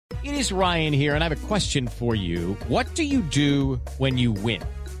It is Ryan here, and I have a question for you. What do you do when you win?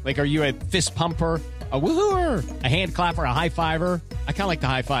 Like, are you a fist pumper, a woohooer, a hand clapper, a high fiver? I kind of like the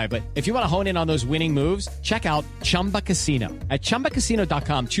high five, but if you want to hone in on those winning moves, check out Chumba Casino. At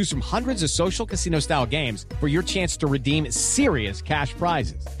ChumbaCasino.com, choose from hundreds of social casino-style games for your chance to redeem serious cash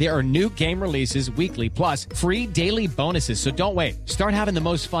prizes. There are new game releases weekly, plus free daily bonuses. So don't wait. Start having the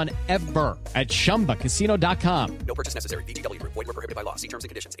most fun ever at ChumbaCasino.com. No purchase necessary. VGW Group. Void where prohibited by law. See terms and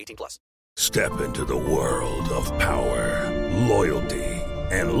conditions. 18+. Step into the world of power, loyalty,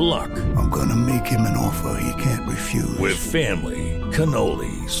 and luck. I'm gonna make him an offer he can't refuse. With family,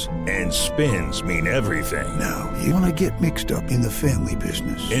 cannolis, and spins mean everything. Now, you wanna get mixed up in the family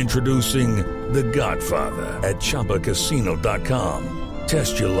business. Introducing The Godfather at ChumbaCasino.com.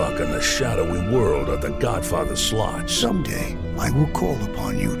 Test your luck in the shadowy world of The Godfather slot. Someday, I will call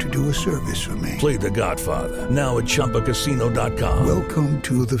upon you to do a service for me. Play The Godfather now at ChumbaCasino.com. Welcome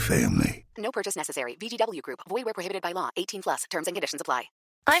to the family. No purchase necessary. VGW Group. Void where prohibited by law. 18+. Terms and conditions apply.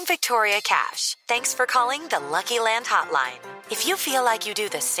 I'm Victoria Cash. Thanks for calling the Lucky Land Hotline. If you feel like you do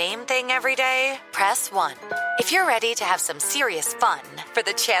the same thing every day, press 1. If you're ready to have some serious fun for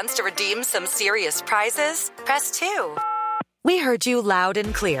the chance to redeem some serious prizes, press 2. We heard you loud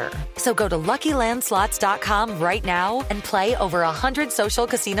and clear. So go to LuckyLandSlots.com right now and play over 100 social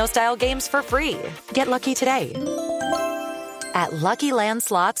casino-style games for free. Get lucky today at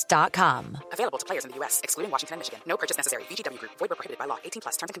LuckyLandSlots.com. Available to players in the U.S., excluding Washington and Michigan. No purchase necessary. VGW Group. Void where prohibited by law. 18+.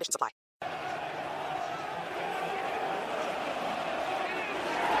 Terms and conditions apply.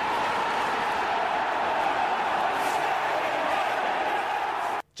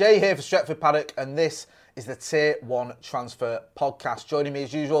 Jay here for Stretford Paddock, and this is the Tier 1 Transfer Podcast. Joining me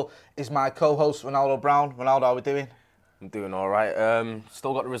as usual is my co-host Ronaldo Brown. Ronaldo, how are we doing? I'm doing all right.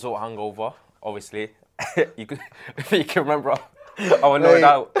 Still got the result hangover, obviously. you can remember, I was no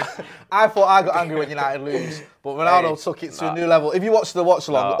doubt. I thought I got angry when United lose, but Ronaldo took it to a new level. If you watched the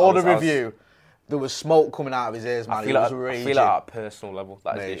watch-along or the review, there was smoke coming out of his ears, man. I feel like at a personal level,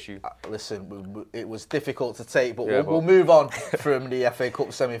 that's the issue. Listen, it was difficult to take, but we'll move on from the FA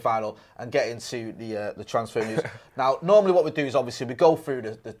Cup semi-final and get into the transfer news. Now, normally what we do is obviously we go through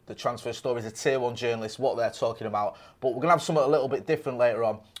the transfer stories, the Tier 1 journalists, what they're talking about, but we're going to have something a little bit different later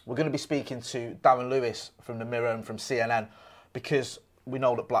on. We're going to be speaking to Darren Lewis from the Mirror and from CNN, because we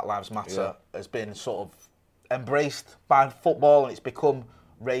know that Black Lives Matter has been sort of embraced by football, and it's become...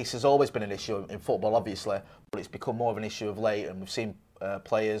 Race has always been an issue in football, obviously, but it's become more of an issue of late, and we've seen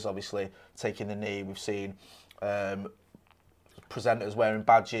players, obviously, taking the knee. We've seen presenters wearing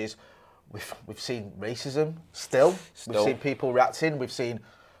badges. We've seen racism still. We've seen people reacting. We've seen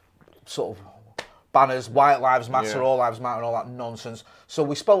sort of banners, White Lives Matter, All Lives Matter, and all that nonsense. So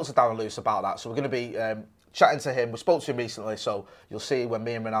we spoke to Darren Lewis about that. So we're going to be chatting to him. We spoke to him recently, so you'll see when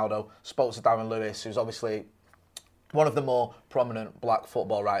me and Ronaldo spoke to Darren Lewis, who's obviously one of the more prominent black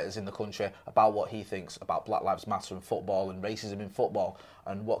football writers in the country, about what he thinks about Black Lives Matter in football and racism in football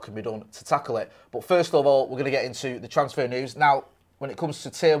and what can be done to tackle it. But first of all, we're going to get into the transfer news. Now, when it comes to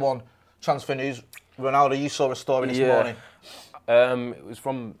Tier 1 transfer news, Ronaldo, you saw a story this morning. It was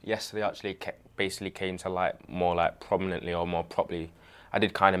from yesterday, actually. Basically came to light more like prominently or more properly. I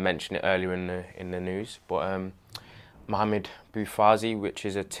did kind of mention it earlier in the news, but Mohamed Boufazi, which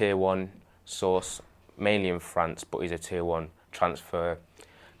is a Tier 1 source, mainly in France, but he's a Tier 1 transfer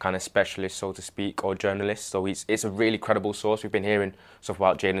kind of specialist, so to speak, or journalist. So it's a really credible source. We've been hearing stuff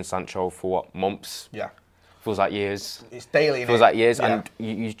about Jadon Sancho for months? Yeah. Feels like years. It's daily. Feels like years, and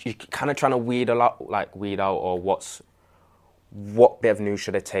you kind of trying to weed out, or what bit of news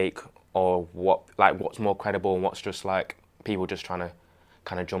should I take, or what's more credible, and what's just like people just trying to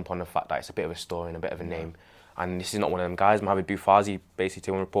kind of jump on the fact that it's a bit of a story and a bit of a name. And this is not one of them guys. Mohamed Boufazi,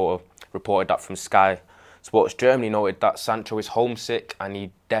 basically, reported that from Sky Sports Germany, noted that Sancho is homesick, and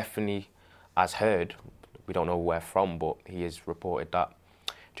he definitely has heard, we don't know where from, but he has reported that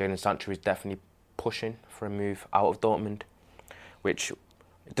Jadon Sancho is definitely pushing for a move out of Dortmund, which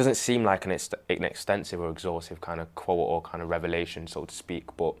it doesn't seem like an extensive or exhaustive kind of quote or kind of revelation, so to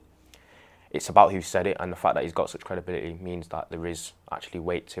speak, but it's about who said it, and the fact that he's got such credibility means that there is actually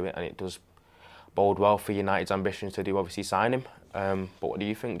weight to it, and it does bode well for United's ambitions to obviously sign him. But what do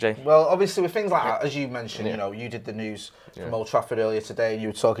you think, Jay? Well, obviously with things like that, as you mentioned, you did the news from Old Trafford earlier today, and you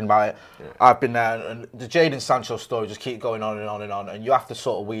were talking about it. I've been there, and the Jadon Sancho story just keep going on and on and on, and you have to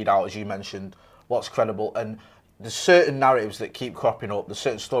sort of weed out, as you mentioned, what's credible, and there's certain narratives that keep cropping up, there's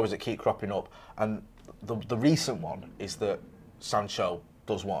certain stories that keep cropping up, and the recent one is that Sancho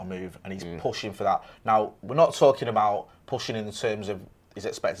does want to move, and he's pushing for that. Now, we're not talking about pushing in the terms of he's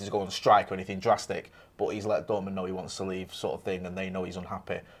expected to go on strike or anything drastic, but he's let Dortmund know he wants to leave, sort of thing, and they know he's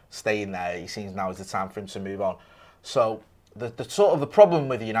unhappy staying there. He seems now is the time for him to move on. So the sort of the problem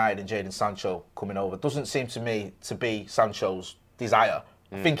with United and Jadon Sancho coming over doesn't seem to me to be Sancho's desire.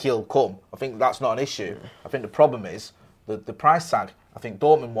 I think he'll come. I think that's not an issue. I think the problem is the price tag. I think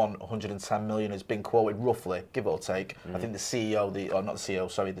Dortmund won 110 million has been quoted roughly, give or take. I think the CEO,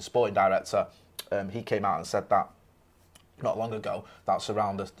 the sporting director, he came out and said that not long ago. That's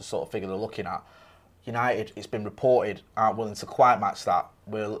around the sort of figure they're looking at. United, it's been reported, aren't willing to quite match that.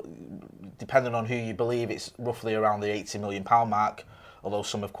 Depending on who you believe, it's roughly around the £80 million mark, although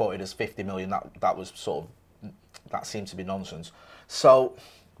some have quoted as 50 million. That was sort of, that seemed to be nonsense. So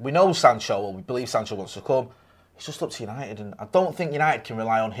we know Sancho, or we believe Sancho wants to come. It's just up to United, and I don't think United can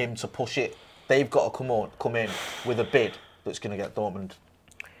rely on him to push it. They've got to come in with a bid that's going to get Dortmund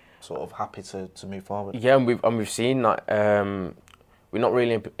sort of happy to move forward. Yeah, and we've seen that we're not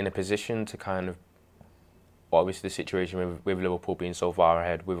really in a position to kind of, obviously the situation with Liverpool being so far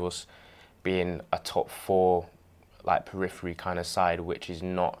ahead, with us being a top 4 like periphery kind of side, which is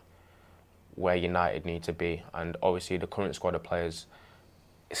not where United need to be. And obviously the current squad of players,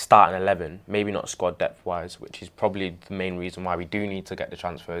 starting 11, maybe not squad depth wise, which is probably the main reason why we do need to get the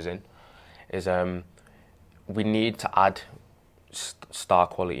transfers in, is we need to add star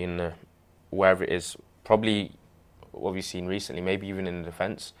quality in there, wherever it is. Probably what we've seen recently, maybe even in the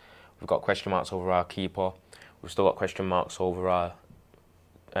defence. We've got question marks over our keeper. We've still got question marks over our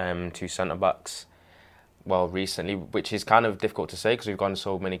 2 centre-backs. Well, recently, which is kind of difficult to say because we've gone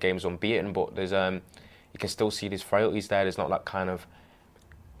so many games unbeaten, but there's you can still see these frailties there. There's not that kind of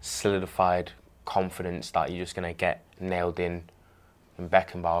solidified confidence that you're just going to get nailed in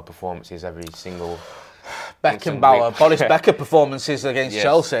Beckenbauer performances every single... Beckenbauer, Boris Becker performances against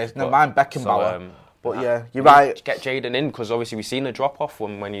Chelsea. Never mind Beckenbauer. But yeah, you're right. Get Jadon in, because obviously we've seen a drop-off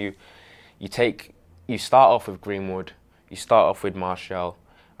when you start off with Greenwood, you start off with Martial,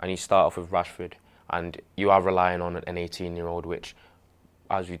 and you start off with Rashford, and you are relying on an 18-year-old, which,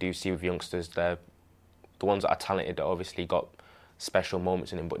 as we do see with youngsters, they're the ones that are talented, that obviously got special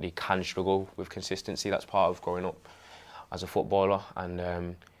moments in them, but they can struggle with consistency. That's part of growing up as a footballer,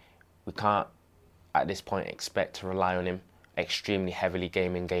 and we can't, at this point, expect to rely on him extremely heavily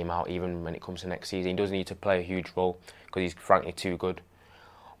game in, game out, even when it comes to next season. He does need to play a huge role because he's frankly too good.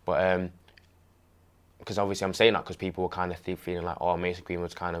 But because obviously I'm saying that because people were kind of feeling like, oh, Mason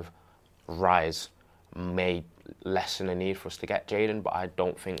Greenwood's kind of rise may lessen the need for us to get Jadon, but I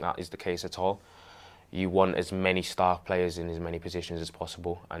don't think that is the case at all. You want as many star players in as many positions as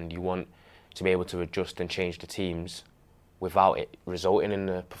possible, and you want to be able to adjust and change the teams without it resulting in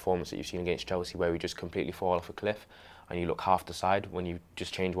the performance that you've seen against Chelsea, where we just completely fall off a cliff and you look half the side when you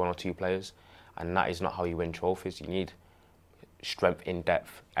just change 1 or 2 players. And that is not how you win trophies. You need strength in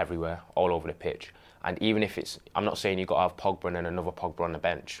depth everywhere, all over the pitch. And even if it's, I'm not saying you've got to have Pogba and then another Pogba on the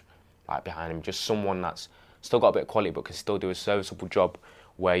bench, like behind him, just someone that's still got a bit of quality but can still do a serviceable job,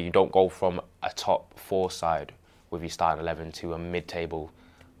 where you don't go from a top 4 side with your starting 11 to a mid-table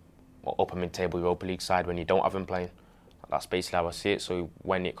or upper mid-table Europa League side when you don't have him playing. That's basically how I see it. So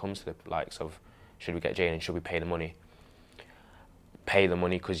when it comes to the likes of, should we get Jadon, should we pay the money? Pay the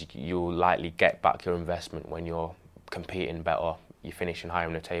money, because you'll likely get back your investment when you're competing better, you're finishing higher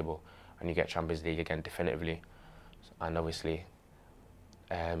in the table, and you get Champions League again definitively. And obviously,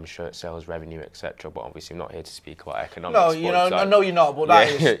 shirt sales, revenue, etc. But obviously, I'm not here to speak about economics. No, I know you're not, but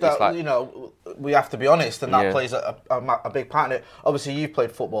we have to be honest, and that plays a big part in it. Obviously, you've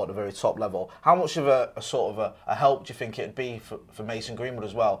played football at a very top level. How much of a help do you think it'd be for Mason Greenwood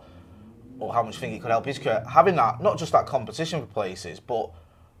as well? Or how much do you think it could help his career? Having that, not just that competition for places, but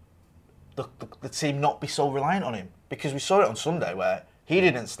the team not be so reliant on him. Because we saw it on Sunday where he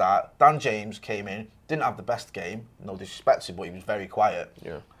didn't start, Dan James came in, didn't have the best game, no disrespect to him, but he was very quiet.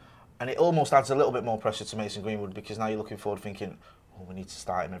 Yeah. And it almost adds a little bit more pressure to Mason Greenwood, because now you're looking forward thinking, oh, we need to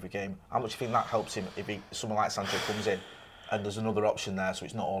start him every game. How much do you think that helps him if someone like Sancho comes in and there's another option there, so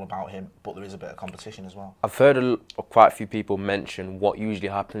it's not all about him, but there is a bit of competition as well? I've heard quite a few people mention what usually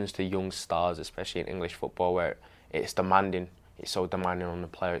happens to young stars, especially in English football, where it's demanding. It's so demanding on the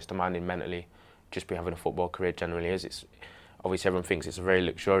player. It's demanding mentally. Just be having a football career generally is. It's obviously everyone thinks it's a very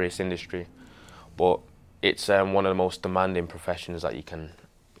luxurious industry, but it's one of the most demanding professions that you can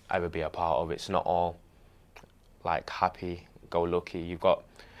ever be a part of. It's not all like happy-go-lucky. You've got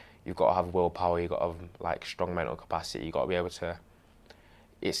to have willpower. You've got to have like strong mental capacity. You've got to be able to.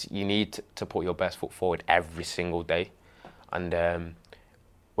 You need to put your best foot forward every single day, and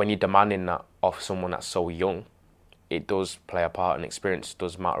when you're demanding that of someone that's so young, it does play a part, and experience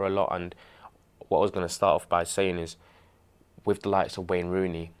does matter a lot. And what I was going to start off by saying is, with the likes of Wayne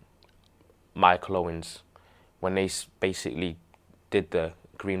Rooney, Michael Owens, when they basically did the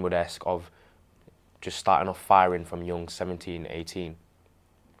Greenwood-esque of just starting off firing from young 17, 18,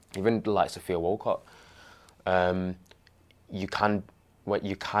 even the likes of Theo Walcott, you can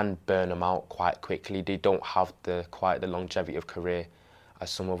burn them out quite quickly. They don't have quite the longevity of career as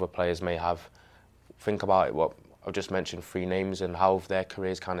some other players may have. Think about it, what I've just mentioned 3 names and how their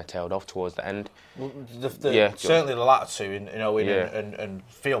careers kind of tailed off towards the end. Well, certainly the latter two, and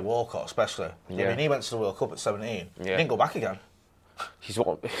Theo Walcott especially. I mean, he went to the World Cup at 17. He didn't go back again.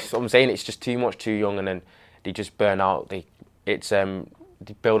 What I'm saying, it's just too much too young, and then they just burn out. They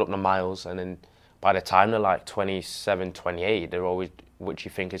build up the miles, and then by the time they're like 27, 28, they're always, which you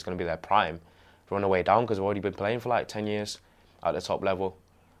think is going to be their prime, run away down because they've already been playing for like 10 years at the top level.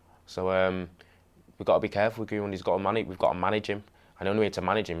 So we've got to be careful with Greenwood. We've got to manage him, and the only way to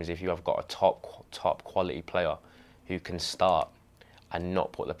manage him is if you have got a top quality player who can start and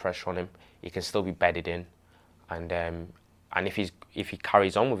not put the pressure on him. He can still be bedded in, and if he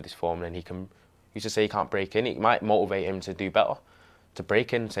carries on with this form, then he used to say he can't break in. It might motivate him to do better, to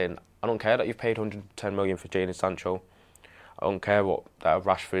break in, saying, I don't care that you've paid 110 million for Jadon Sancho. I don't care that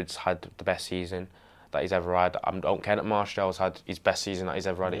Rashford's had the best season that he's ever had. I don't care that Martial's had his best season that he's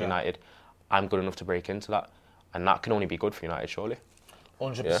ever had at United. I'm good enough to break into that, and that can only be good for United, surely.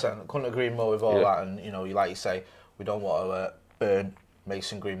 100%. Couldn't agree more with all that. And like you say, we don't want to burn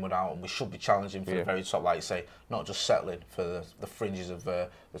Mason Greenwood out, and we should be challenging for the very top, like you say, not just settling for the fringes of the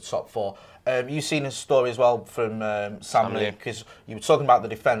top 4. You've seen a story as well from Sam Lee, because you were talking about the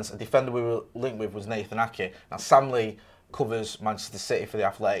defence. A defender we were linked with was Nathan Ake. Now Sam Lee covers Manchester City for The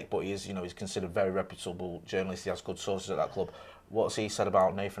Athletic, but he's considered a very reputable journalist. He has good sources at that club. What's he said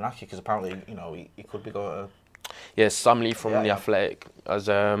about Nathan Ake? Because apparently, he could be going to... Yes, Sam Lee from The Athletic,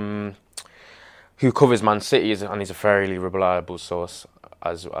 who covers Man City, and he's a fairly reliable source,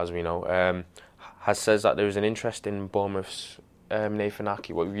 as we know, has says that there is an interest in Bournemouth's Nathan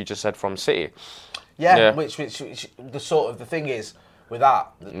Ake, what you just said, from City. Yeah. Which the thing is, with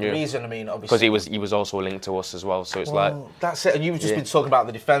that, the reason, obviously... Because he was also linked to us as well, so it's that's it, and you've just been talking about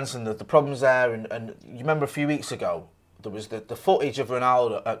the defence and the problems there, and you remember a few weeks ago, there was the footage of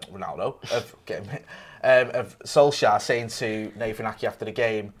Ronaldo, of Solskjaer saying to Nathan Ake after the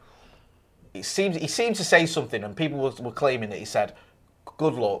game, he seemed to say something, and people were claiming that he said,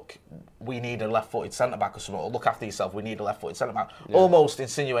 good luck, we need a left-footed centre-back or something, or look after yourself, we need a left-footed centre-back. Yeah. Almost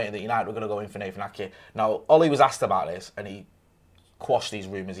insinuating that United were going to go in for Nathan Ake. Now, Ollie was asked about this, and he quashed these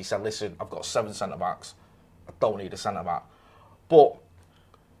rumours. He said, listen, I've got 7 centre-backs, I don't need a centre-back. But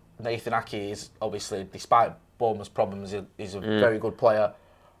Nathan Ake is, obviously, despite Bournemouth's problems, he's a very good player.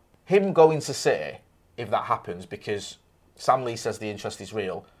 Him going to City, if that happens, because Sam Lee says the interest is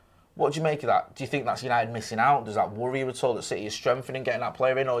real, what do you make of that? Do you think that's United missing out? Does that worry you at all that City is strengthening getting that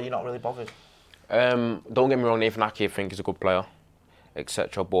player in, or are you not really bothered? Don't get me wrong, Nathan Ake I think is a good player,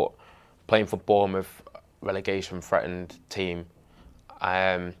 etc. But playing for Bournemouth, relegation-threatened team,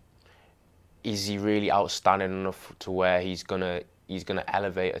 is he really outstanding enough to where he's gonna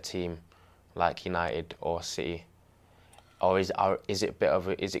elevate a team like United or City, or is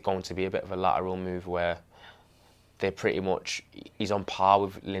it going to be a bit of a lateral move where they're pretty much, he's on par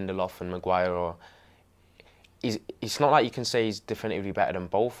with Lindelof and Maguire, or it's not like you can say he's definitively better than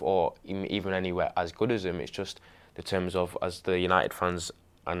both or even anywhere as good as him. It's just the terms of, as the United fans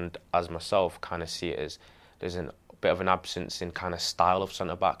and as myself kind of see it as, there's a bit of an absence in kind of style of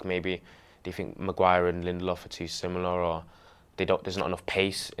centre back. Maybe do you think Maguire and Lindelof are too similar, or there's not enough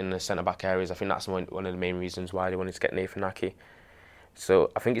pace in the centre-back areas? I think that's one of the main reasons why they wanted to get Nathan Ake.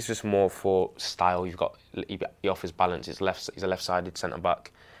 So I think it's just more for style. He offers balance. He's a left-sided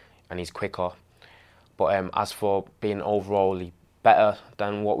centre-back, and he's quicker. But as for being overall better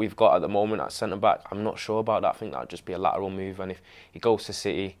than what we've got at the moment at centre-back, I'm not sure about that. I think that would just be a lateral move. And if he goes to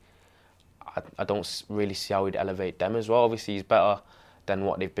City, I don't really see how he'd elevate them as well. Obviously, he's better than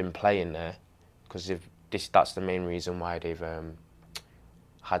what they've been playing there, because that's the main reason why they've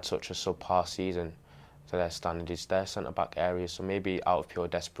had such a subpar season to their standard, is their centre-back area. So maybe out of pure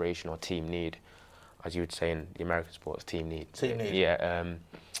desperation or team need, as you would say in the American sports, team need. Yeah,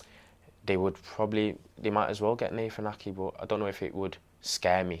 they might as well get Nathan Ake, but I don't know if it would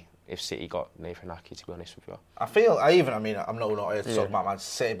scare me if City got Nathan Ake, to be honest with you. I'm not here to talk about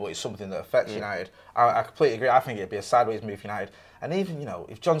Manchester City, but it's something that affects United. I completely agree. I think it'd be a sideways move for United. And even,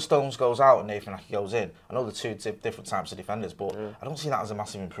 if John Stones goes out and Nathan Ake goes in, I know they're two different types of defenders, but I don't see that as a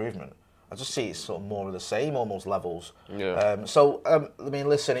massive improvement. I just see it's sort of more of the same, almost levels. Yeah.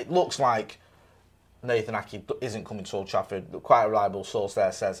 Listen, it looks like Nathan Ake isn't coming to Old Trafford. Quite a reliable source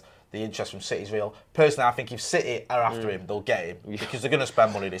there says the interest from City is real. Personally, I think if City are after him, they'll get him because they're going to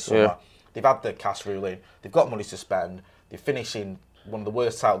spend money this summer. They've had the cash ruling. They've got money to spend. They're finishing one of the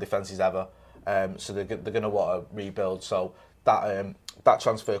worst title defences ever. So they're going to want to rebuild. So that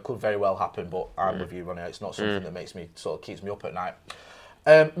transfer could very well happen. But I'm with you, Ronnie. It's not something that makes me keeps me up at night.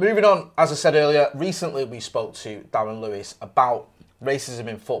 Moving on, as I said earlier, recently we spoke to Darren Lewis about racism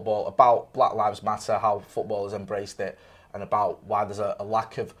in football, about Black Lives Matter, how football has embraced it, and about why there's a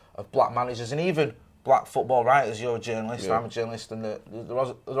lack of black managers and even black football writers. You're a journalist, I'm a journalist, and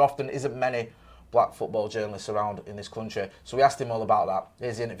there often isn't many black football journalists around in this country. So we asked him all about that.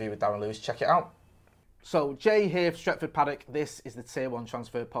 Here's the interview with Darren Lewis. Check it out. So Jay here for Stretford Paddock. This is the Tier 1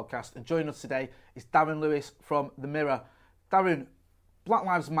 Transfer Podcast, and joining us today is Darren Lewis from The Mirror. Darren, Black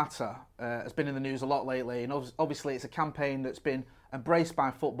Lives Matter has been in the news a lot lately, and obviously it's a campaign that's been embraced by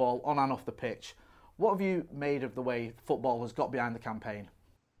football on and off the pitch. What have you made of the way football has got behind the campaign?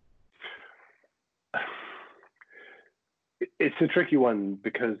 It's a tricky one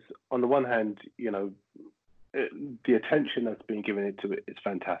because on the one hand, the attention that's being given to it is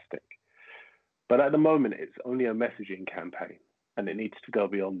fantastic. But at the moment, it's only a messaging campaign and it needs to go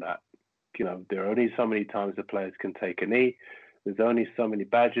beyond that. There are only so many times the players can take a knee. There's only so many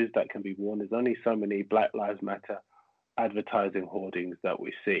badges that can be worn. There's only so many Black Lives Matter advertising hoardings that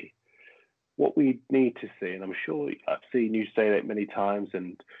we see. What we need to see, and I'm sure I've seen you say that many times,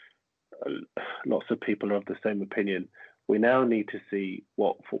 and lots of people are of the same opinion, we now need to see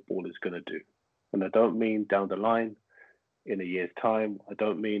what football is going to do. And I don't mean down the line, in a year's time. I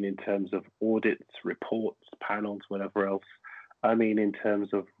don't mean in terms of audits, reports, panels, whatever else. I mean in terms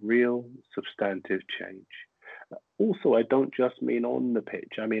of real substantive change. Also, I don't just mean on the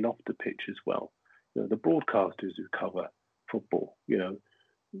pitch, I mean off the pitch as well. The broadcasters who cover football,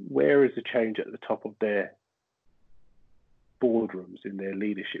 where is the change at the top of their boardrooms, in their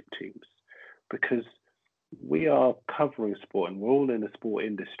leadership teams? Because we are covering sport and we're all in the sport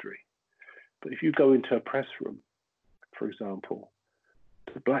industry. But if you go into a press room, for example,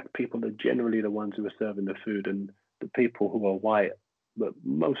 the black people are generally the ones who are serving the food, and the people who are white, but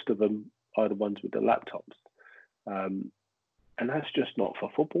most of them are the ones with the laptops. And that's just not for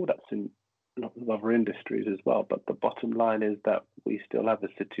football, that's in lots of other industries as well. But the bottom line is that we still have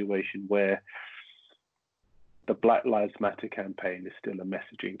a situation where the Black Lives Matter campaign is still a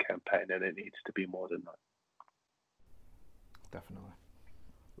messaging campaign, and it needs to be more than that. Definitely.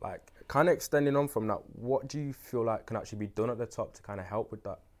 Like, kind of extending on from that, what do you feel like can actually be done at the top to kind of help with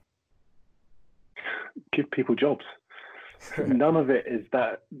that? Give people jobs. None of it is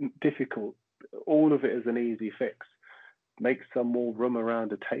that difficult. All of it is an easy fix. Make some more room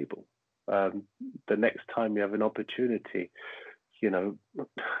around a table. The next time you have an opportunity,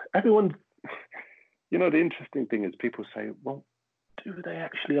 everyone, the interesting thing is people say, well, do they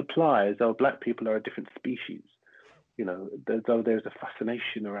actually apply as though black people are a different species? As though there's a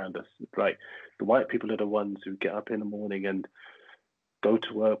fascination around us. Like the white people are the ones who get up in the morning and go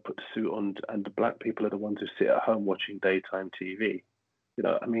to work, put the suit on, and the black people are the ones who sit at home watching daytime TV.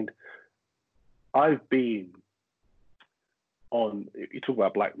 I've been on, you talk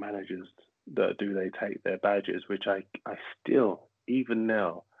about black managers, that do they take their badges, which I still, even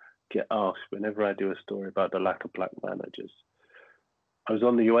now, get asked whenever I do a story about the lack of black managers. I was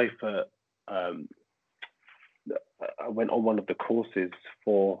on the UEFA, I went on one of the courses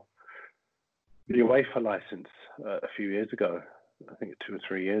for the UEFA license a few years ago. I think 2 or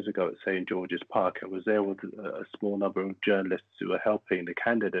 3 years ago at St. George's Park. I was there with a small number of journalists who were helping the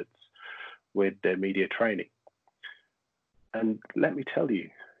candidates with their media training. And let me tell you,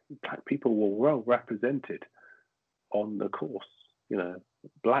 black people were well represented on the course.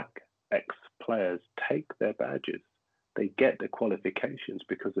 Black ex-players take their badges. They get their qualifications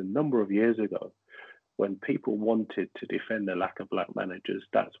because a number of years ago, when people wanted to defend the lack of black managers,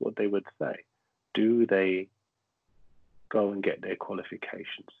 that's what they would say. Do they go and get their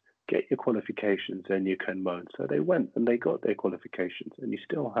qualifications? Get your qualifications, then you can moan. So they went and they got their qualifications, and you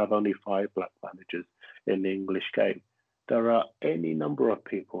still have only 5 black managers in the English game. There are any number of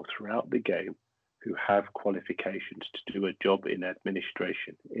people throughout the game who have qualifications to do a job in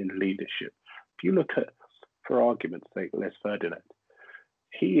administration, in leadership. If you look at, for argument's sake, Les Ferdinand,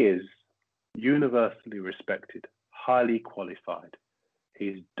 he is universally respected, highly qualified.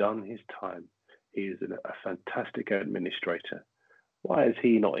 He's done his time. He is a fantastic administrator. Why is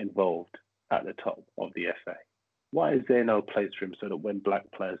he not involved at the top of the FA? Why is there no place for him so that when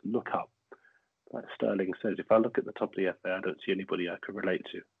black players look up, like Sterling says, if I look at the top of the FA, I don't see anybody I could relate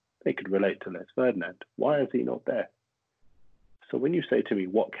to. They could relate to Les Ferdinand. Why is he not there? So when you say to me,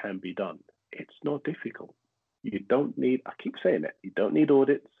 what can be done? It's not difficult. You don't need, I keep saying it, you don't need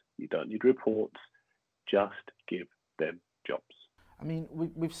audits, You don't need reports. Just give them jobs. I mean,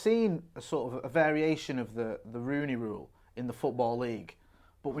 we've seen a sort of a variation of the Rooney Rule in the Football League,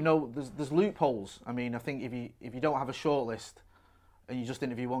 but we know there's loopholes. I mean, I think if you don't have a shortlist and you just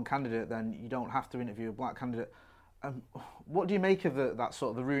interview one candidate, then you don't have to interview a black candidate. What do you make of that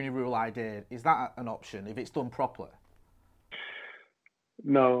sort of the Rooney Rule idea? Is that an option if it's done properly?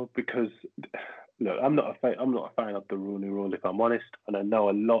 No, because look, I'm not a fan of the Rooney Rule, if I'm honest, and I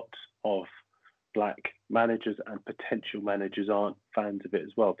know a lot of black managers and potential managers aren't fans of it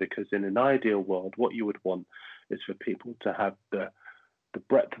as well. Because in an ideal world, what you would want is for people to have the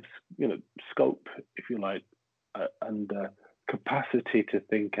breadth of scope, if you like, and capacity to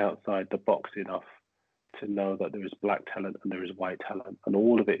think outside the box enough to know that there is black talent and there is white talent, and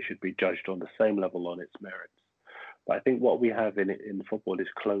all of it should be judged on the same level on its merits. But I think what we have in football is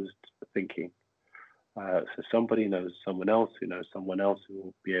closed thinking. So somebody knows someone else who knows someone else who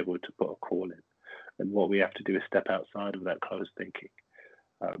will be able to put a call in. And what we have to do is step outside of that closed thinking.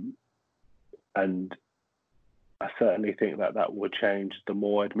 And I certainly think that will change the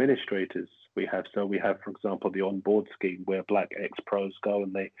more administrators we have. So we have, for example, the on-board scheme where black ex-pros go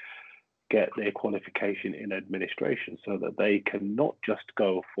and they get their qualification in administration so that they can not just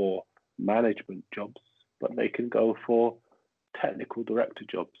go for management jobs, but they can go for technical director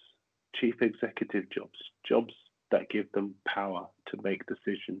jobs, chief executive jobs, jobs that give them power to make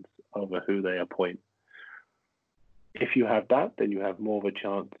decisions over who they appoint. If you have that, then you have more of a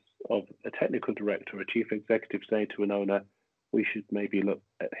chance of a technical director or a chief executive saying to an owner, we should maybe look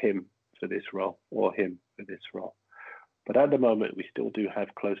at him for this role or him for this role. But at the moment, we still do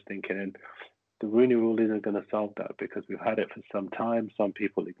have close thinking, and the Rooney Rule isn't going to solve that because we've had it for some time. Some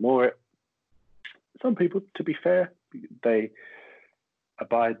people ignore it. Some people, to be fair, they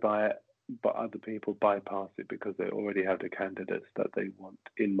abide by it, but other people bypass it because they already have the candidates that they want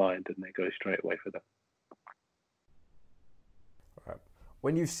in mind and they go straight away for them. Right.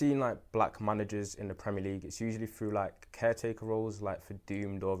 When you've seen like black managers in the Premier League, it's usually through like caretaker roles, like for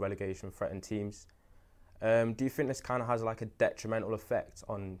doomed or relegation threatened teams. Do you think this kind of has like a detrimental effect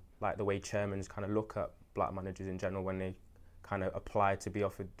on like the way chairmen kind of look at black managers in general when they kind of apply to be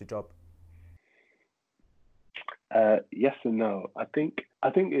offered the job? Yes and no. I think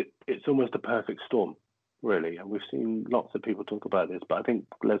it's almost a perfect storm, really. And we've seen lots of people talk about this, but I think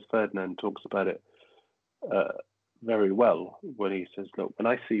Les Ferdinand talks about it very well when he says, look, when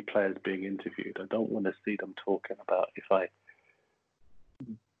I see players being interviewed, I don't want to see them talking about if I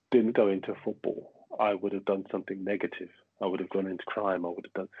didn't go into football, I would have done something negative. I would have gone into crime. I would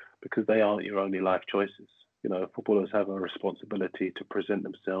have done, because they aren't your only life choices. You know, footballers have a responsibility to present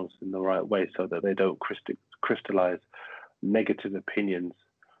themselves in the right way so that they don't crystallize negative opinions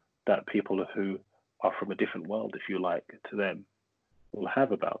that people who are from a different world, if you like, to them will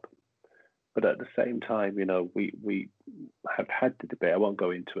have about them. But at the same time, you know, we have had the debate, I won't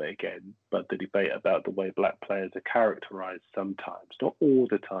go into it again, but the debate about the way black players are characterized sometimes, not all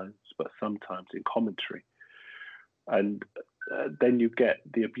the times, but sometimes in commentary. And then you get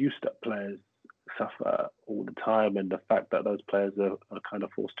the abuse that players suffer all the time, and the fact that those players are kind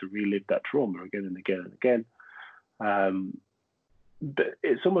of forced to relive that trauma again and again and again. But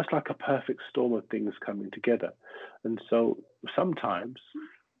it's almost like a perfect storm of things coming together. And so sometimes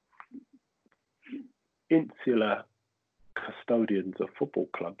insular custodians of football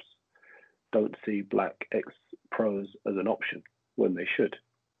clubs don't see black ex-pros as an option when they should.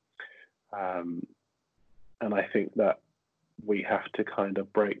 And I think that we have to kind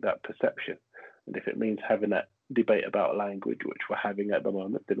of break that perception. And if it means having that debate about language, which we're having at the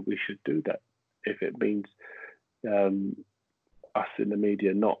moment, then we should do that. If it means us in the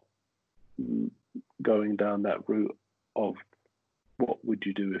media not going down that route of what would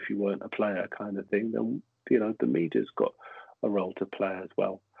you do if you weren't a player kind of thing, then, you know, the media's got a role to play as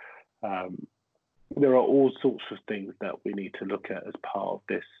well. There are all sorts of things that we need to look at as part of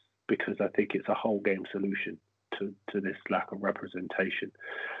this, because I think it's a whole game solution to this lack of representation.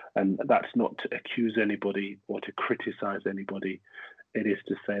 And that's not to accuse anybody or to criticize anybody. It is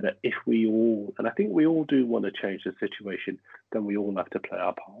to say that if we all, and I think we all do want to change the situation, then we all have to play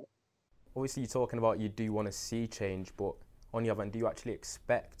our part. Obviously, you're talking about you do want to see change, but on the other hand, do you actually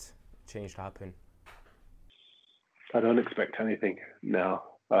expect change to happen? I don't expect anything now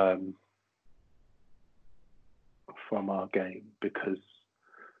from our game, because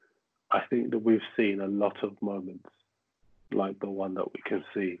I think that we've seen a lot of moments like the one that we can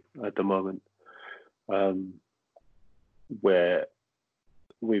see at the moment, where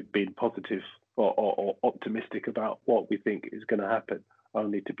we've been positive or optimistic about what we think is going to happen,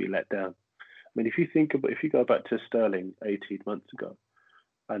 only to be let down. I mean, if you go back to Sterling 18 months ago,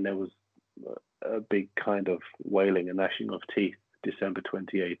 and there was a big kind of wailing and gnashing of teeth, December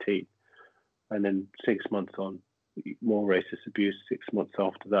 2018. And then 6 months on, more racist abuse. 6 months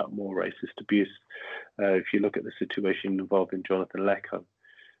after that, more racist abuse. If you look at the situation involving Jonathan Lecco,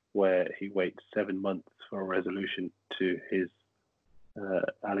 where he waits 7 months for a resolution to his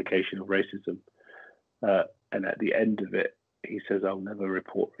allegation of racism, and at the end of it, he says, "I'll never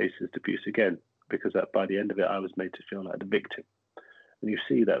report racist abuse again," because by the end of it, I was made to feel like the victim. And you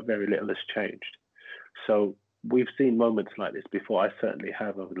see that very little has changed. So we've seen moments like this before. I certainly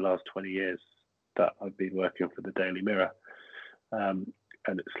have over the last 20 years that I've been working for the Daily Mirror. And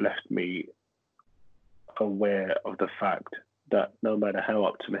it's left me aware of the fact that no matter how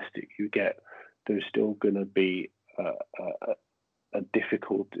optimistic you get, there's still going to be a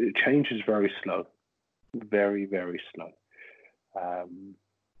difficult... Change is very slow, very, very slow.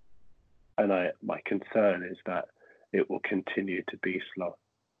 And my concern is that it will continue to be slow,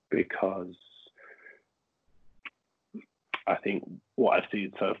 because I think what I've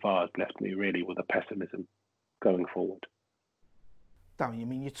seen so far has left me really with a pessimism going forward. Danny, I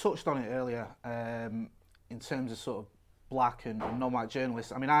mean, you touched on it earlier in terms of sort of black and non-white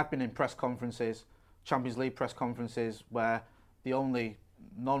journalists. I mean, I've been in press conferences, Champions League press conferences, where the only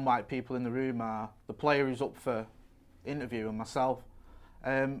non-white people in the room are the player who's up for interview and myself.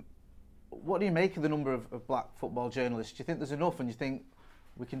 What do you make of the number of black football journalists? Do you think there's enough, and do you think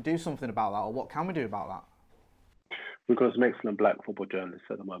we can do something about that, or what can we do about that? We've got some excellent black football journalists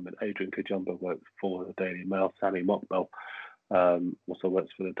at the moment. Adrian Kajumba works for the Daily Mail. Sammy Mockbell also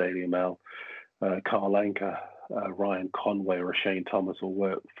works for the Daily Mail. Carl Anker, Ryan Conway, or Shane Thomas will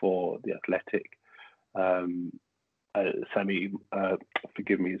work for The Athletic. Sachin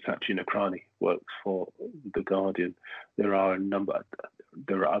Nakrani works for The Guardian. There are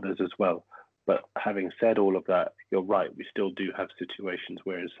others as well. But having said all of that, you're right, we still do have situations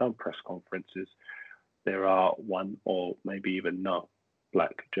where in some press conferences there are one or maybe even no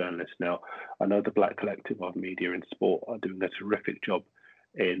black journalists. Now, I know the Black Collective of Media in Sport are doing a terrific job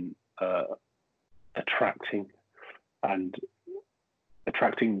in attracting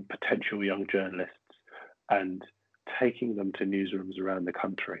potential young journalists and taking them to newsrooms around the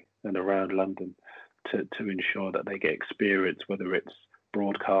country and around London to ensure that they get experience, whether it's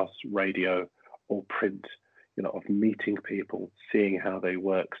broadcast, radio, or print, of meeting people, seeing how they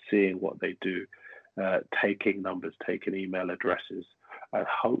work, seeing what they do, taking numbers, taking email addresses, and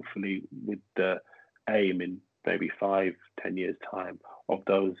hopefully with the aim in maybe 5-10 years' time of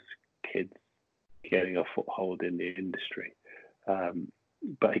those kids getting a foothold in the industry.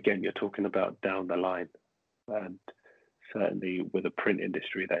 But again, you're talking about down the line, and certainly with a print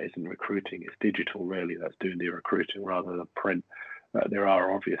industry that isn't recruiting, it's digital really that's doing the recruiting rather than print. There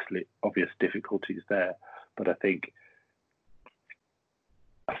are obvious difficulties there, but I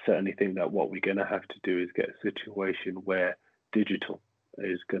certainly think that what we're going to have to do is get a situation where digital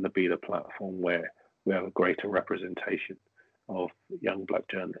is going to be the platform where we have a greater representation of young black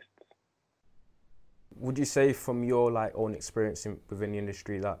journalists. Would you say from your own experience within the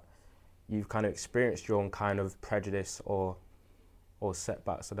industry that you've kind of experienced your own kind of prejudice or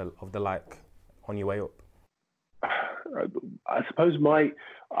setbacks of the like on your way up? I suppose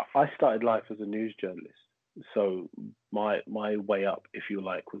I started life as a news journalist, so my way up, if you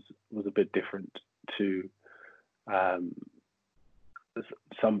like, was a bit different to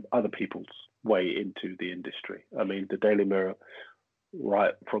some other people's way into the industry. I mean, the Daily Mirror,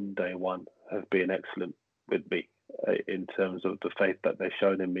 right from day one, have been excellent with me in terms of the faith that they've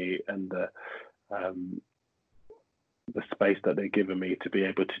shown in me and the space that they've given me to be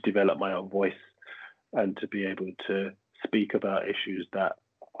able to develop my own voice and to be able to speak about issues that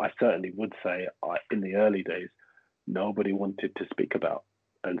I certainly would say in the early days nobody wanted to speak about.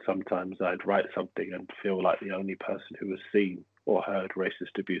 And sometimes I'd write something and feel like the only person who has seen or heard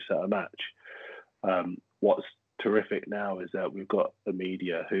racist abuse at a match. What's terrific now is that we've got the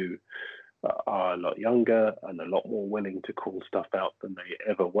media who are a lot younger and a lot more willing to call stuff out than they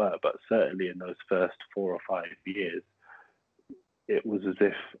ever were. But certainly in those first 4 or 5 years, it was as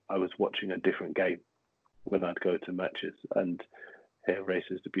if I was watching a different game when I'd go to matches and hear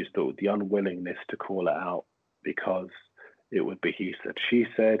racist abuse. The unwillingness to call it out because it would be he said, she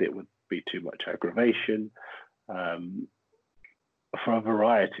said, it would be too much aggravation. For a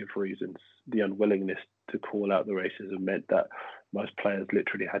variety of reasons, the unwillingness to call out the racism meant that most players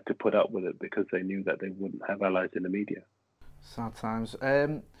literally had to put up with it because they knew that they wouldn't have allies in the media. Sad times.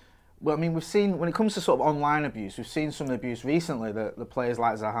 Well, I mean, we've seen, when it comes to sort of online abuse, we've seen some abuse recently. The players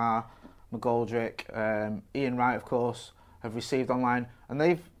like Zaha, McGoldrick, Ian Wright, of course, have received online, and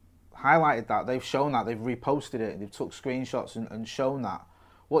they've highlighted that, they've shown that, they've reposted it, they've took screenshots and shown that.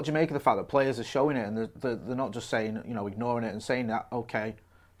 what do you make of the fact that players are showing it and they're not just saying, ignoring it and saying that, okay,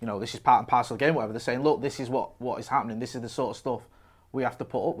 this is part and parcel of the game, whatever. They're saying, look, this is what is happening. This is the sort of stuff we have to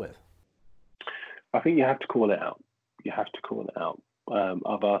put up with. I think you have to call it out. You have to call it out.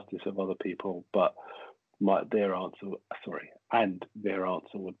 I've asked this of other people, but their answer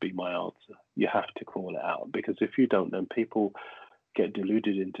would be my answer. You have to call it out, because if you don't, then people get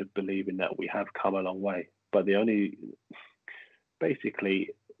deluded into believing that we have come a long way. But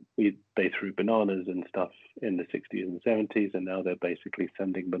basically, they threw bananas and stuff in the 60s and 70s, and now they're basically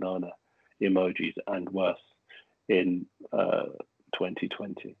sending banana emojis and worse in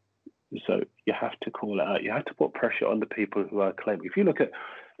 2020. So you have to call it out. You have to put pressure on the people who are claiming. If you look at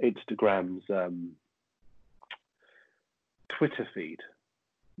Instagram's Twitter feed,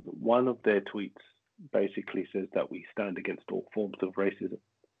 one of their tweets basically says that we stand against all forms of racism.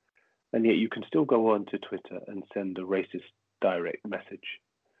 And yet you can still go on to Twitter and send a racist direct message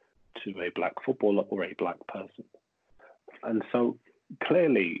to a black footballer or a black person. And so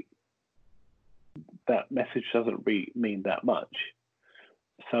clearly that message doesn't mean that much.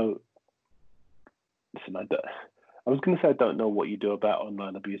 So listen, I was going to say I don't know what you do about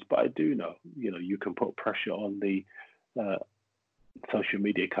online abuse, but I do know. You can put pressure on the social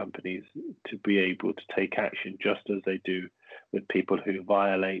media companies to be able to take action, just as they do with people who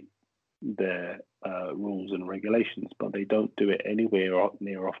violate their rules and regulations, but they don't do it anywhere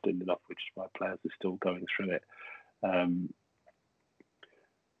near often enough, which is why players are still going through it.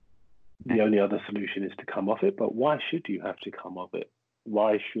 The only other solution is to come off it, but why should you have to come off it?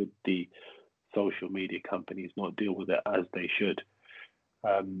 Why should the social media companies not deal with it as they should?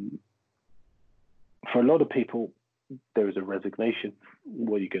 For a lot of people, there is a resignation.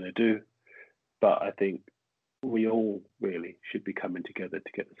 What are you going to do? But I think we all really should be coming together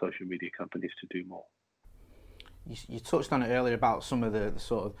to get the social media companies to do more. You touched on it earlier about some of the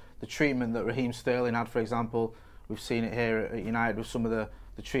sort of the treatment that Raheem Sterling had, for example. We've seen it here at United with some of the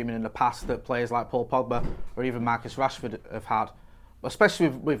treatment in the past that players like Paul Pogba or even Marcus Rashford have had, especially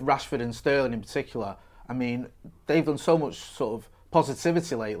with Rashford and Sterling in particular. I mean, they've done so much sort of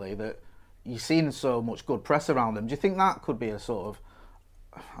positivity lately that you've seen so much good press around them. Do you think that could be a sort of,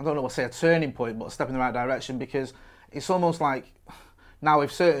 I don't know what to say, a turning point, but a step in the right direction? Because it's almost like now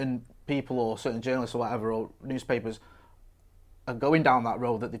if certain people or certain journalists or whatever or newspapers are going down that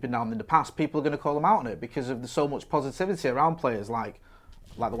road that they've been down in the past, people are going to call them out on it because of so much positivity around players like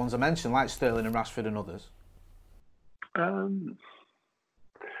the ones I mentioned, like Sterling and Rashford and others.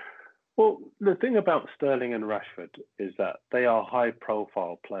 Well, the thing about Sterling and Rashford is that they are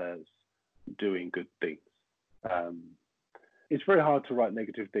high-profile players doing good things. It's very hard to write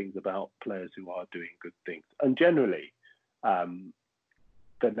negative things about players who are doing good things. And generally, the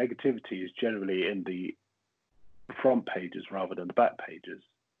negativity is generally in the front pages rather than the back pages,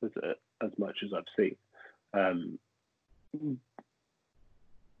 as much as I've seen.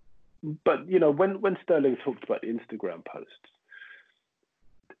 But, when Sterling talked about the Instagram posts,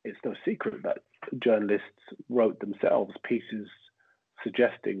 it's no secret that journalists wrote themselves pieces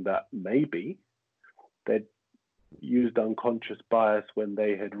suggesting that maybe they'd used unconscious bias when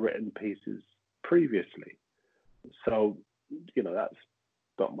they had written pieces previously. So, that's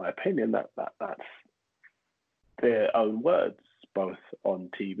not my opinion. That's their own words, both on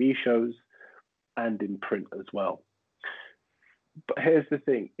TV shows and in print as well. But here's the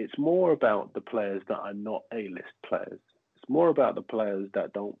thing. It's more about the players that are not A-list players. It's more about the players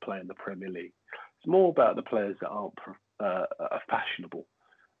that don't play in the Premier League. It's more about the players that aren't fashionable,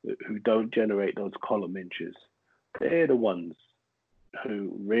 who don't generate those column inches. They're the ones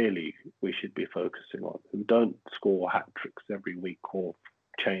who really we should be focusing on, who don't score hat-tricks every week or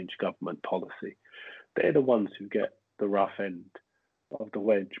change government policy. They're the ones who get the rough end of the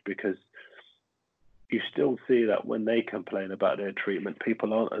wedge, because you still see that when they complain about their treatment,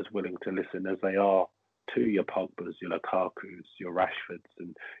 people aren't as willing to listen as they are to your Pogbas, your Lukakus, your Rashfords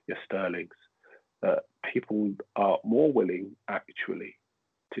and your Sterlings. People are more willing, actually,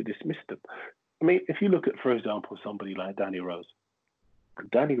 to dismiss them. I mean, if you look at, for example, somebody like Danny Rose.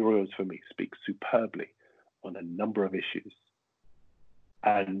 Danny Rose, for me, speaks superbly on a number of issues.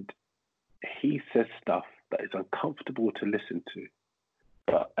 And he says stuff that is uncomfortable to listen to,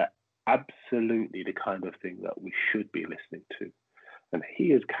 but absolutely the kind of thing that we should be listening to. And he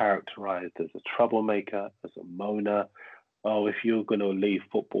is characterized as a troublemaker, as a moaner. Oh, if you're going to leave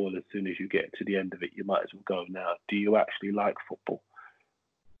football as soon as you get to the end of it, you might as well go now. Do you actually like football?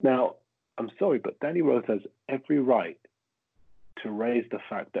 Now, I'm sorry, but Danny Rose has every right to raise the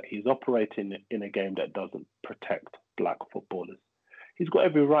fact that he's operating in a game that doesn't protect black footballers. he's got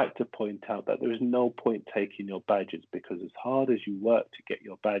every right to point out that there is no point taking your badges, because as hard as you work to get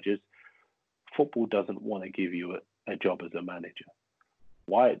your badges, football doesn't want to give you a job as a manager.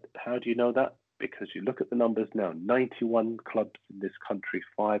 Why? How do you know that? Because you look at the numbers now, 91 clubs in this country,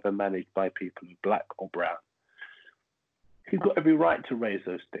 5 are managed by people who are black or brown. He's got every right to raise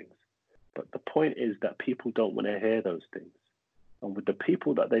those things. But the point is that people don't want to hear those things. And with the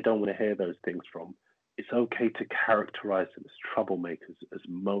people that they don't want to hear those things from, it's okay to characterize them as troublemakers, as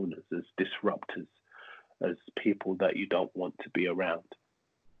moaners, as disruptors, as people that you don't want to be around.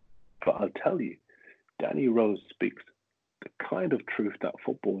 But I'll tell you, Danny Rose speaks the kind of truth that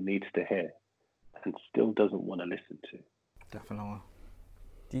football needs to hear and still doesn't want to listen to. Definitely.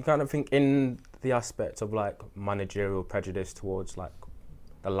 Do you kind of think in the aspect of like managerial prejudice towards like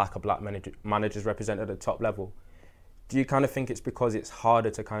the lack of black managers represented at the top level, do you kind of think it's because it's harder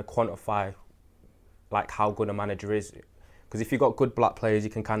to kind of quantify like how good a manager is? Because if you've got good black players, you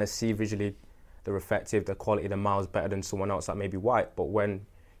can kind of see visually they're effective, the quality of the miles better than someone else that may be white. But when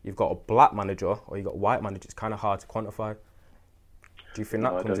you've got a black manager or you've got a white manager, it's kind of hard to quantify. Do you think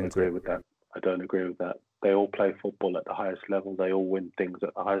that comes into it? I don't agree with that. I don't agree with that. They all play football at the highest level. They all win things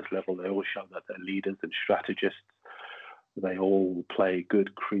at the highest level. They all show that they're leaders and strategists. They all play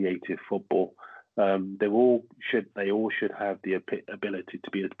good, creative football. They all should have the ability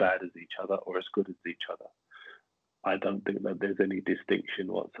to be as bad as each other or as good as each other. I don't think that there's any distinction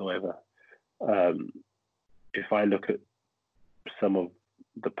whatsoever. If I look at some of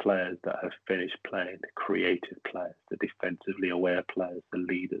the players that have finished playing, the creative players, the defensively aware players, the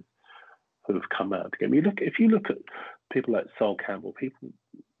leaders who have come out of the game. If you look at people like Sol Campbell, people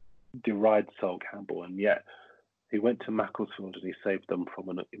deride Sol Campbell, and yet he went to Macclesfield and he saved them from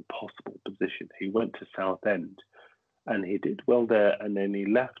an impossible position. He went to Southend and he did well there, and then he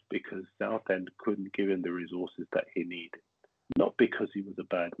left because Southend couldn't give him the resources that he needed. Not because he was a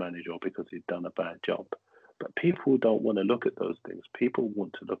bad manager or because he'd done a bad job. But people don't want to look at those things. People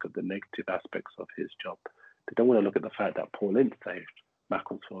want to look at the negative aspects of his job. They don't want to look at the fact that Paul Ince saved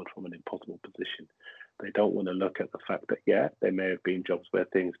Macclesfield from an impossible position. They don't want to look at the fact that, yeah, there may have been jobs where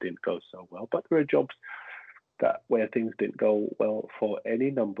things didn't go so well, but there are jobs where things didn't go well for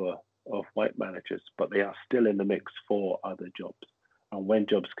any number of white managers, but they are still in the mix for other jobs. And when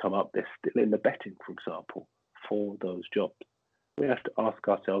jobs come up, they're still in the betting, for example, for those jobs. We have to ask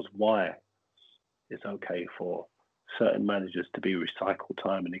ourselves why it's okay for certain managers to be recycled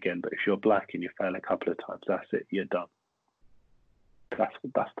time and again, but if you're black and you fail a couple of times, that's it, you're done. That's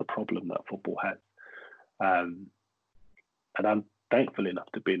the problem that football has. And I'm thankful enough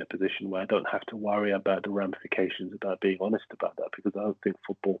to be in a position where I don't have to worry about the ramifications about being honest about that, because I don't think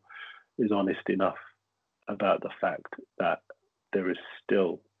football is honest enough about the fact that there is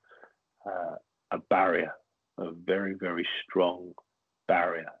still a barrier, a very, very strong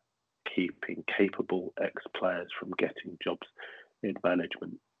barrier, keeping capable ex-players from getting jobs in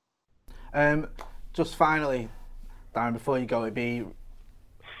management. Just finally, Darren, before you go, it'd be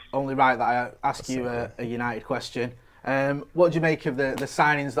only right that I ask you a United question. What do you make of the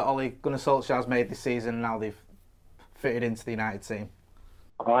signings that Ole Gunnar Solskjaer has made this season and now they've fitted into the United team?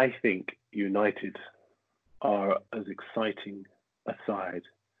 I think United are as exciting a side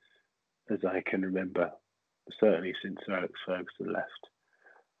as I can remember, certainly since Sir Alex Ferguson left.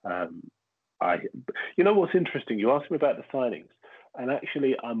 You know what's interesting? You asked me about the signings, and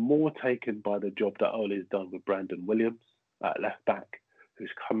actually I'm more taken by the job that Ole has done with Brandon Williams at left back,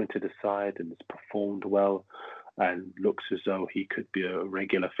 who's come into the side and has performed well and looks as though he could be a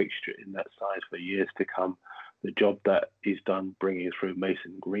regular fixture in that side for years to come. The job that he's done bringing through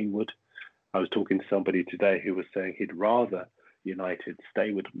Mason Greenwood. I was talking to somebody today who was saying he'd rather United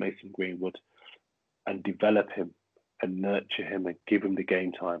stay with Mason Greenwood and develop him and nurture him and give him the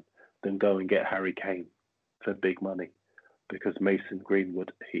game time than go and get Harry Kane for big money. Because Mason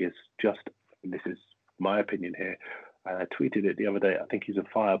Greenwood, he is just, and this is my opinion here, and I tweeted it the other day, I think he's a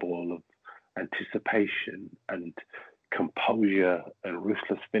fireball of anticipation and composure and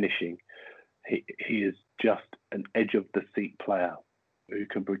ruthless finishing. He is just an edge-of-the-seat player who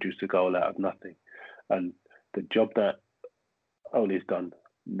can produce a goal out of nothing. And the job that Ole's done,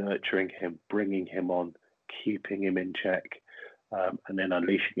 nurturing him, bringing him on, keeping him in check, and then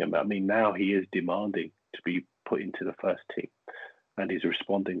unleashing him. I mean, now he is demanding to be put into the first team, and he's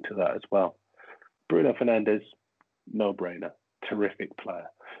responding to that as well. Bruno Fernandes, no-brainer, terrific player.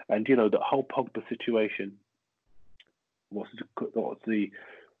 And, you know, the whole Pogba situation, what's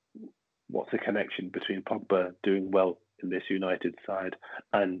the connection between Pogba doing well in this United side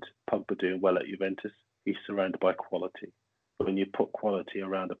and Pogba doing well at Juventus? He's surrounded by quality. When you put quality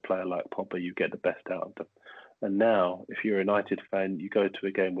around a player like Pogba, you get the best out of them. And now, if you're a United fan, you go to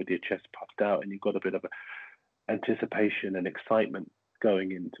a game with your chest puffed out and you've got a bit of anticipation and excitement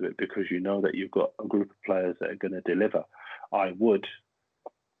going into it because you know that you've got a group of players that are going to deliver. I would,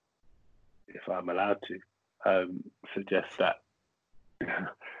 if I'm allowed to, suggest that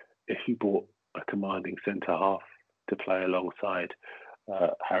if you bought a commanding centre-half to play alongside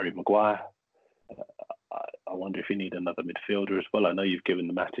Harry Maguire, I wonder if you need another midfielder as well. I know you've given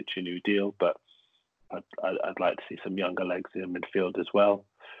the Matic a new deal, but I'd like to see some younger legs in midfield as well,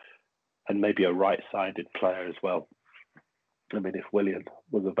 and maybe a right-sided player as well. I mean, if Willian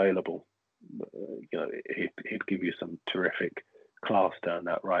was available, he'd give you some terrific class down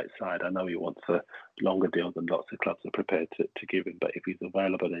that right side. I know he wants a longer deal than lots of clubs are prepared to give him, but if he's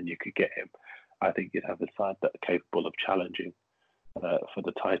available, then you could get him. I think you'd have a side that's capable of challenging for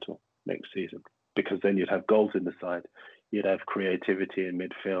the title next season, because then you'd have goals in the side, you'd have creativity in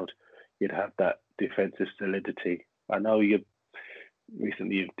midfield, you'd have that defensive solidity. I know you've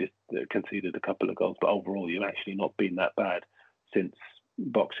conceded a couple of goals, but overall you've actually not been that bad since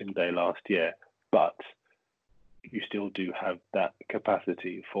Boxing Day last year, but you still do have that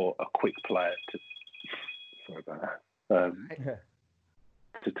capacity for a quick player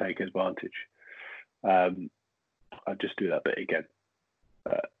to take advantage. I'll just do that bit again.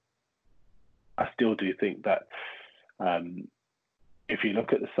 I still do think that if you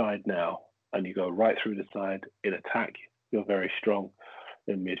look at the side now and you go right through the side, in attack, you're very strong.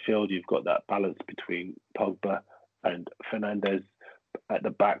 In midfield, you've got that balance between Pogba and Fernandes. At the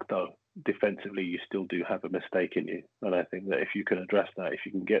back, though, defensively, you still do have a mistake in you. And I think that if you can address that, if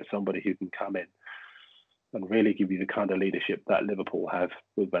you can get somebody who can come in and really give you the kind of leadership that Liverpool have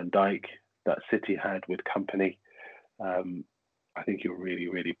with Van Dijk, that City had with Kompany, I think you'll really,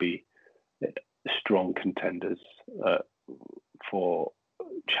 really be strong contenders for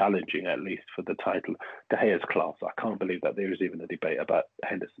challenging, at least for the title. De Gea's class. I can't believe that there is even a debate about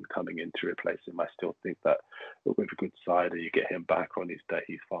Henderson coming in to replace him. I still think that with a good side and you get him back on his day,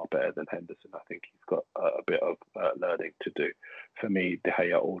 he's far better than Henderson. I think he's got a bit of learning to do. For me, De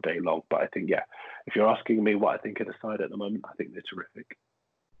Gea all day long. But I think, if you're asking me what I think of the side at the moment, I think they're terrific.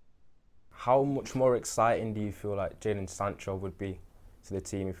 How much more exciting do you feel like Jadon Sancho would be to the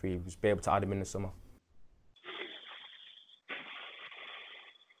team if we was able to add him in the summer?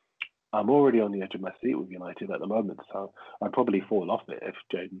 I'm already on the edge of my seat with United at the moment, so I'd probably fall off it if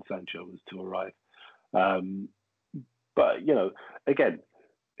Jadon Sancho was to arrive. But, again,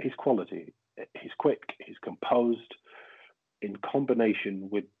 his quality, he's quick, he's composed. In combination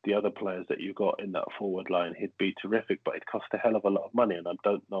with the other players that you got in that forward line, he'd be terrific, but it costs a hell of a lot of money, and I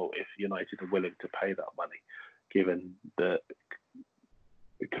don't know if United are willing to pay that money, given the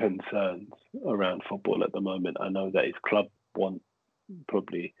concerns around football at the moment. I know that his club want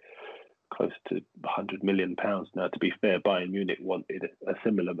probably close to £100 million now. To be fair, Bayern Munich wanted a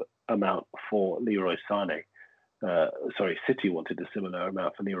similar amount for Leroy Sané. City wanted a similar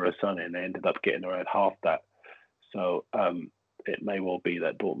amount for Leroy Sané, and they ended up getting around half that. So it may well be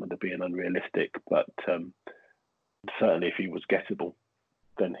that Dortmund are being unrealistic, but certainly if he was gettable,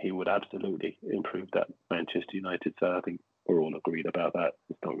 then he would absolutely improve that Manchester United. So I think we're all agreed about that.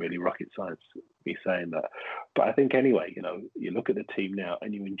 It's not really rocket science, me saying that. But I think anyway, you look at the team now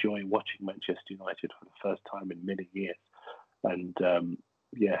and you enjoy watching Manchester United for the first time in many years. And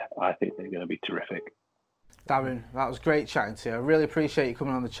I think they're going to be terrific. Darren, that was great chatting to you. I really appreciate you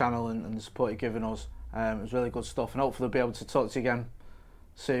coming on the channel and the support you've given us. It was really good stuff, and hopefully we'll be able to talk to you again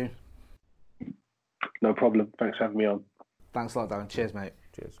soon. No problem. Thanks for having me on. Thanks a lot, Darren. Cheers, mate.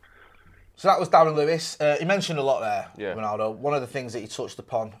 Cheers. So that was Darren Lewis. He mentioned a lot there, yeah. Ronaldo. One of the things that he touched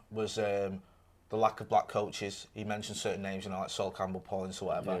upon was the lack of black coaches. He mentioned certain names, like Sol Campbell, Paul Ince or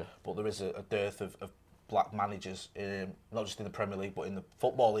whatever, but there is a dearth of black managers, not just in the Premier League, but in the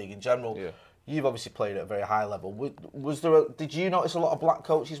Football League in general. Yeah. You've obviously played at a very high level. Did you notice a lot of black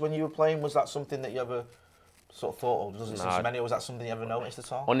coaches when you were playing? Was that something that you ever sort of thought of? Doesn't seem so many. Or was that something you ever noticed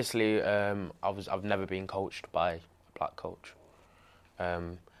at all? Honestly, I've never been coached by a black coach,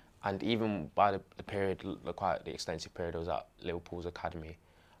 and even by the period, quite the extensive period I was at Liverpool's academy,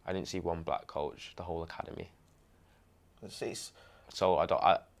 I didn't see one black coach the whole academy. So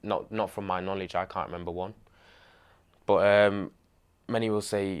not from my knowledge, I can't remember one. But many will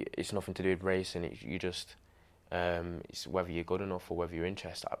say it's nothing to do with race, and you just it's whether you're good enough or whether you're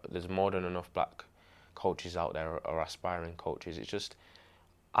interested. There's more than enough black coaches out there or aspiring coaches. It's just,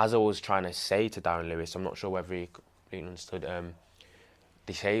 as I was trying to say to Darren Lewis, I'm not sure whether he understood.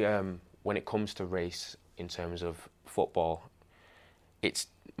 They say when it comes to race in terms of football, it's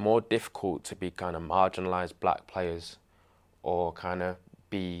more difficult to be kind of marginalised black players or kind of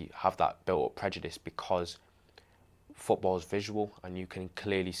have that built-up prejudice, because football's visual and you can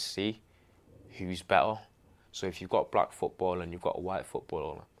clearly see who's better. So if you've got black football and you've got a white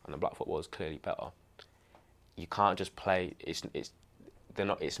football and the black football is clearly better, you can't just play. It's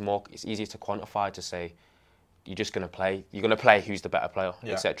easier to quantify, to say you're going to play who's the better player,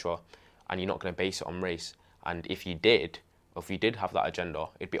 etc. And you're not going to base it on race. And if you did have that agenda,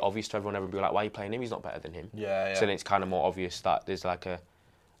 it'd be obvious to everyone. Everyone would be like, why are you playing him? He's not better than him. Yeah. So then it's kind of more obvious that there's like a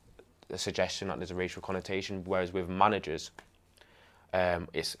suggestion that there's a racial connotation. Whereas with managers,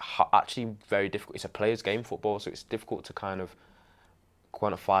 it's actually very difficult. It's a player's game, football, so it's difficult to kind of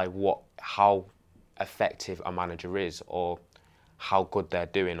quantify how effective a manager is, or how good they're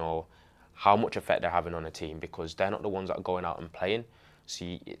doing, or how much effect they're having on a team, because they're not the ones that are going out and playing. So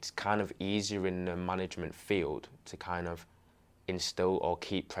it's kind of easier in the management field to kind of instill or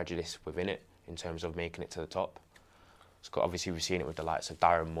keep prejudice within it in terms of making it to the top. So obviously we've seen it with the likes of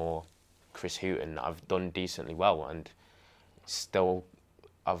Darren Moore, Chris Hughton. I've done decently well, and still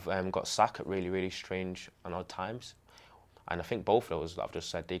I've got sacked at really, really strange and odd times. And I think both of those that I've just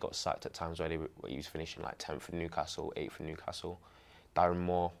said, they got sacked at times where he was finishing like 10th for Newcastle, 8th for Newcastle. Darren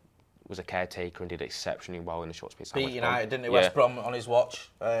Moore was a caretaker and did exceptionally well in the short space of time. Beat United, didn't he? West Brom on his watch.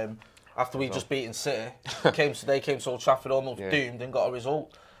 After we just beaten City, they came to Old Trafford almost doomed and got a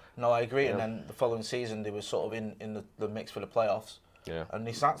result. No, I agree. And then the following season, they were sort of in the mix for the playoffs. Yeah. And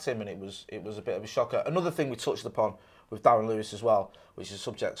they sacked him, and it was a bit of a shocker. Another thing we touched upon with Darren Lewis as well, which is a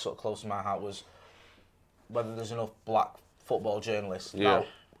subject sort of close to my heart, was whether there's enough black football journalists. Yeah.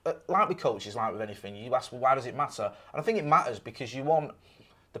 Now, like with coaches, like with anything, you ask, well, why does it matter? And I think it matters because you want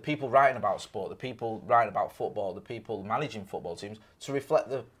the people writing about sport, the people writing about football, the people managing football teams to reflect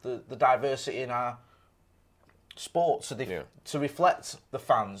the diversity in our sport, to reflect the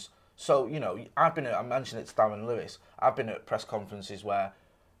fans. So, you know, I mentioned it to Darren Lewis, I've been at press conferences where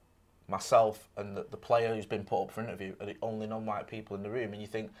myself and the player who's been put up for interview are the only non-white people in the room, and you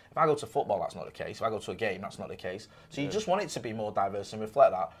think, if I go to football, that's not the case. If I go to a game, that's not the case. So you just want it to be more diverse and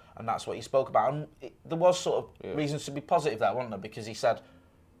reflect that, and that's what he spoke about. And there was sort of reasons to be positive there, wasn't there? Because he said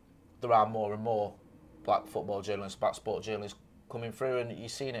there are more and more black football journalists, black sport journalists coming through, and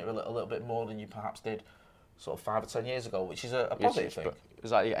you've seen it a little bit more than you perhaps did sort of 5 or 10 years ago, which is a positive thing.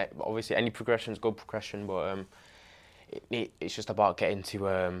 Exactly. Obviously, any progression is good progression, but it's just about getting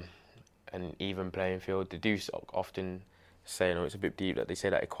to an even playing field. They do often say, it's a bit deep, that they say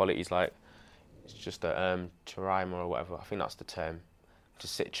that equality is like, it's just a charima or whatever. I think that's the term.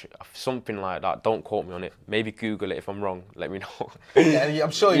 Something like that. Don't quote me on it. Maybe Google it if I'm wrong. Let me know. Yeah,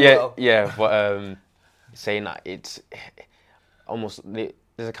 I'm sure you will. Yeah, but saying that it's almost, there's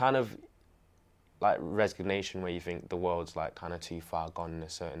a kind of like resignation where you think the world's like kind of too far gone in a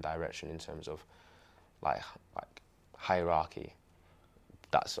certain direction in terms of like hierarchy.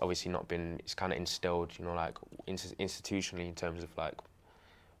 That's obviously not been, it's kind of instilled, like institutionally in terms of like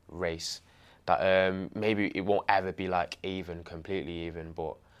race, that maybe it won't ever be like completely even,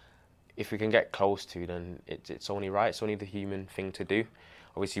 but if we can get close to, then it's only right, it's only the human thing to do.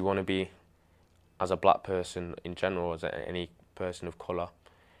 Obviously you want to be, as a black person in general, as any person of colour,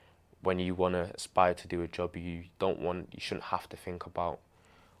 when you want to aspire to do a job, you shouldn't have to think about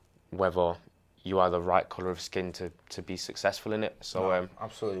whether you are the right colour of skin to be successful in it. So no,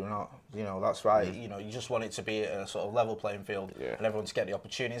 absolutely not. That's right. You just want it to be a sort of level playing field, and everyone to get the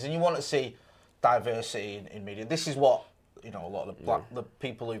opportunities. And you want to see diversity in media. This is what a lot of the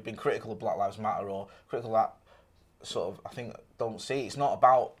people who've been critical of Black Lives Matter or critical of that sort of, I think, don't see. It's not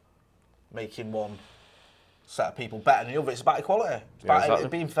about making one set of people better than the other. It's about equality. It's about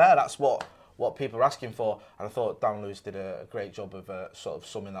it being fair. That's what people are asking for. And I thought Darren Lewis did a great job of sort of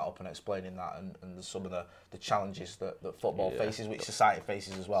summing that up and explaining that and some of the challenges that football faces, which society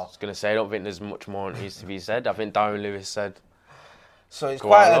faces as well. I was going to say, I don't think there's much more that needs to be said. I think Darren Lewis said... So it's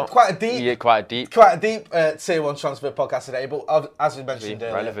quite a deep Tier 1 transfer podcast today, but as we mentioned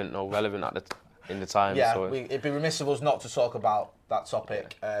earlier... relevant in the time. Yeah, so. It'd be remiss of us not to talk about that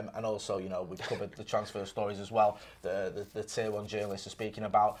topic, and also, we've covered the transfer stories as well, the Tier 1 journalists are speaking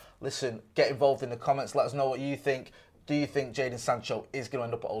about. Listen, get involved in the comments, let us know what you think. Do you think Jadon Sancho is going to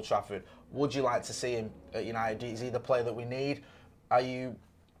end up at Old Trafford? Would you like to see him at United? Is he the player that we need? Are you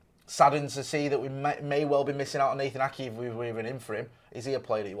saddened to see that we may well be missing out on Nathan Aké if we were even in for him? Is he a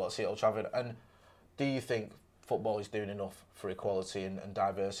player that you want to see at Old Trafford? And do you think football is doing enough for equality and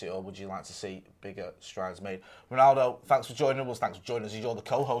diversity, or would you like to see bigger strides made? Ronaldo, thanks for joining us. Thanks for joining us. You're the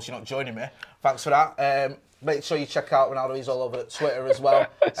co-host, you're not joining me. Thanks for that. Make sure you check out Ronaldo. He's all over Twitter as well.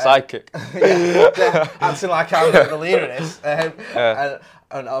 Sidekick. Acting like I'm the leader of this.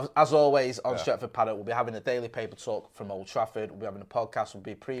 And as always, on Stretford Paddock, we'll be having a daily paper talk from Old Trafford. We'll be having a podcast. We'll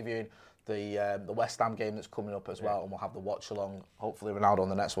be previewing the West Ham game that's coming up as well, and we'll have the watch-along. Hopefully Ronaldo on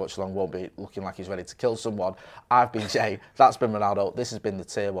the next watch-along won't be looking like he's ready to kill someone. I've been Jay, that's been Ronaldo. This has been the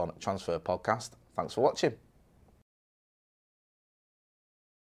Tier 1 Transfer Podcast. Thanks for watching.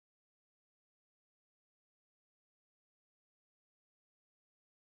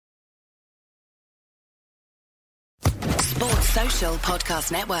 Sports Social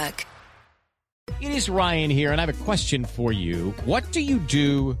Podcast Network. It is Ryan here, and I have a question for you. What do you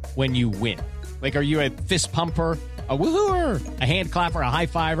do when you win? Like, are you a fist pumper, a woohooer, a hand clapper, a high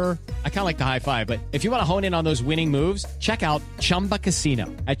fiver? I kind of like the high five, but if you want to hone in on those winning moves, check out Chumba Casino.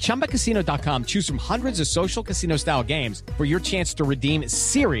 At ChumbaCasino.com, choose from hundreds of social casino-style games for your chance to redeem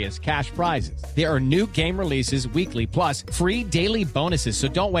serious cash prizes. There are new game releases weekly, plus free daily bonuses, so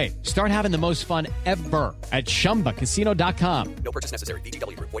don't wait. Start having the most fun ever at ChumbaCasino.com. No purchase necessary.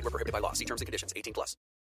 VGW Group. Void where prohibited by law. See terms and conditions. 18+.